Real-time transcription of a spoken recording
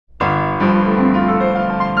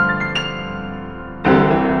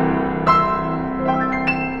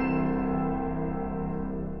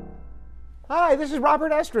Hi, this is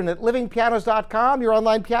Robert Estrin at livingpianos.com, your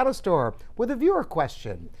online piano store, with a viewer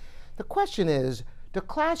question. The question is, do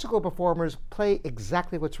classical performers play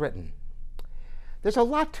exactly what's written? There's a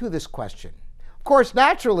lot to this question. Of course,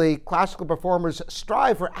 naturally, classical performers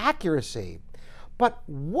strive for accuracy. But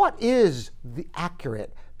what is the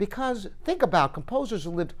accurate? Because think about composers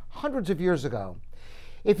who lived hundreds of years ago.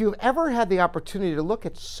 If you've ever had the opportunity to look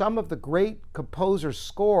at some of the great composers'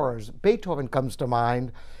 scores, Beethoven comes to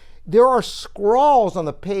mind, there are scrawls on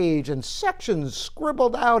the page and sections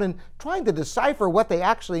scribbled out, and trying to decipher what they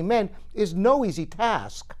actually meant is no easy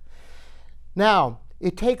task. Now,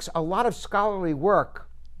 it takes a lot of scholarly work.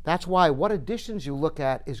 That's why what editions you look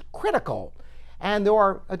at is critical. And there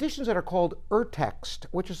are editions that are called urtext,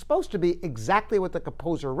 which is supposed to be exactly what the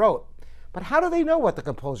composer wrote. But how do they know what the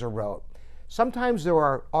composer wrote? Sometimes there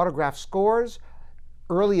are autograph scores,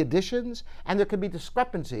 early editions, and there can be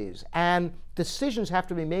discrepancies, and decisions have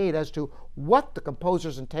to be made as to what the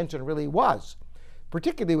composer's intention really was.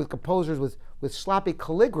 Particularly with composers with sloppy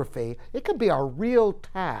calligraphy, it can be a real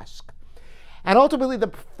task. And ultimately, the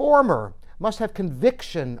performer must have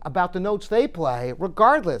conviction about the notes they play,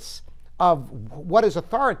 regardless of what is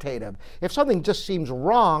authoritative. If something just seems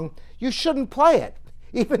wrong, you shouldn't play it.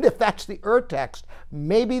 Even if that's the urtext,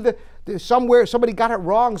 maybe somewhere somebody got it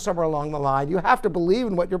wrong somewhere along the line. You have to believe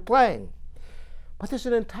in what you're playing. But there's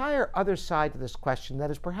an entire other side to this question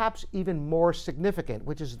that is perhaps even more significant,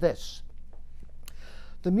 which is this.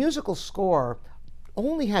 The musical score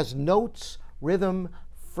only has notes, rhythm,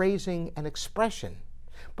 phrasing, and expression.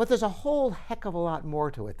 But there's a whole heck of a lot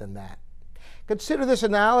more to it than that. Consider this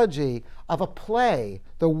analogy of a play.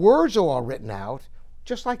 The words are all written out,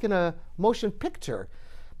 just like in a motion picture.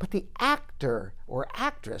 But the actor or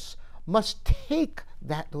actress must take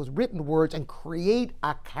those written words and create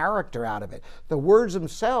a character out of it. The words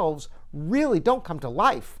themselves really don't come to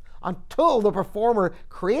life until the performer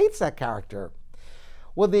creates that character.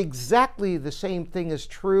 Well, exactly the same thing is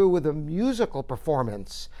true with a musical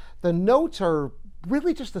performance. The notes are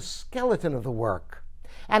really just the skeleton of the work.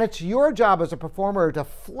 And it's your job as a performer to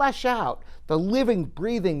flesh out the living,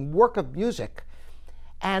 breathing work of music.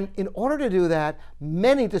 And in order to do that,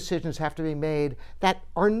 many decisions have to be made that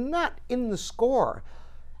are not in the score.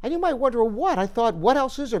 And you might wonder, what? I thought, what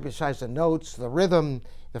else is there besides the notes, the rhythm,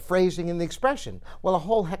 the phrasing, and the expression? Well, a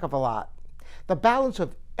whole heck of a lot. The balance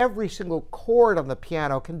of every single chord on the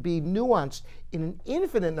piano can be nuanced in an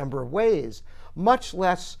infinite number of ways, much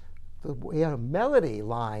less the way a melody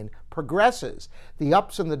line progresses. The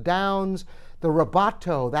ups and the downs, the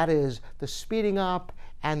rubato, that is, the speeding up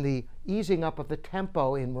and the easing up of the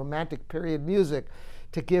tempo in romantic period music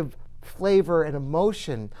to give flavor and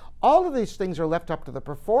emotion. All of these things are left up to the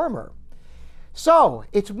performer. So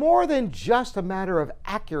it's more than just a matter of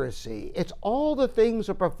accuracy. It's all the things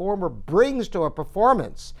a performer brings to a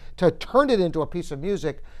performance to turn it into a piece of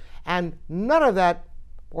music, and none of that,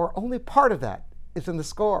 or only part of that, is in the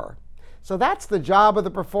score. So that's the job of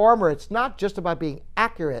the performer. It's not just about being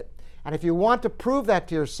accurate. And if you want to prove that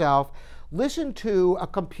to yourself, listen to a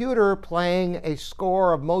computer playing a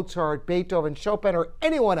score of Mozart, Beethoven, Chopin, or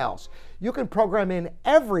anyone else. You can program in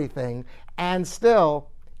everything, and still,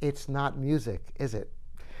 it's not music, is it?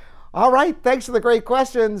 All right, thanks for the great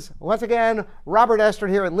questions. Once again, Robert Estrin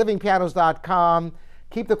here at livingpianos.com.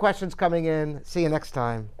 Keep the questions coming in. See you next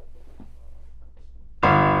time.